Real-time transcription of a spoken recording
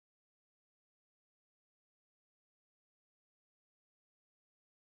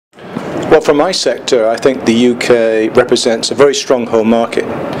Well, from my sector, I think the UK represents a very strong home market.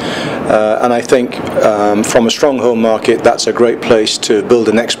 And I think from a strong home market, that's a great place to build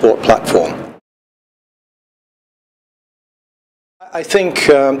an export platform. I think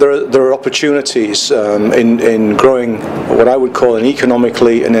there are opportunities in growing what I would call an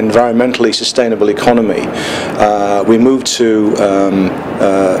economically and environmentally sustainable economy. We move to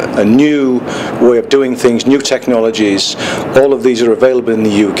a new way of doing things, new technologies. All of these are available in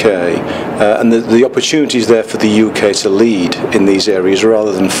the UK, and the opportunities there for the UK to lead in these areas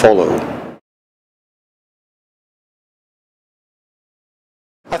rather than follow.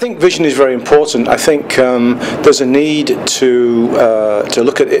 I think vision is very important. I think there's a need to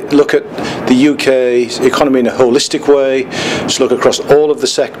look at the UK economy in a holistic way, to look across all of the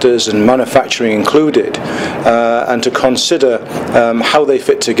sectors and manufacturing included, and to consider how they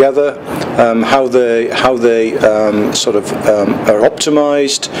fit together, how they sort of are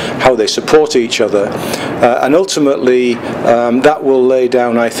optimized, how they support each other, and ultimately that will lay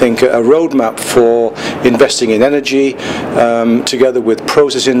down, I think, a roadmap for investing in energy together with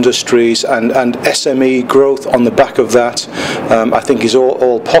process industries and SME growth on the back of that. I think is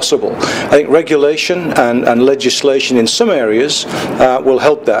all possible. I think regulation and legislation in some areas will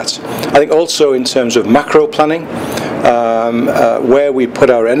help that. I think also in terms of macro planning, where we put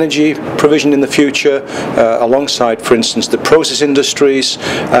our energy provision in the future alongside, for instance, the process industries,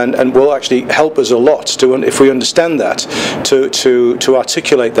 and will actually help us a lot to, if we understand that, to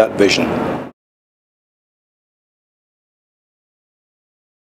articulate that vision.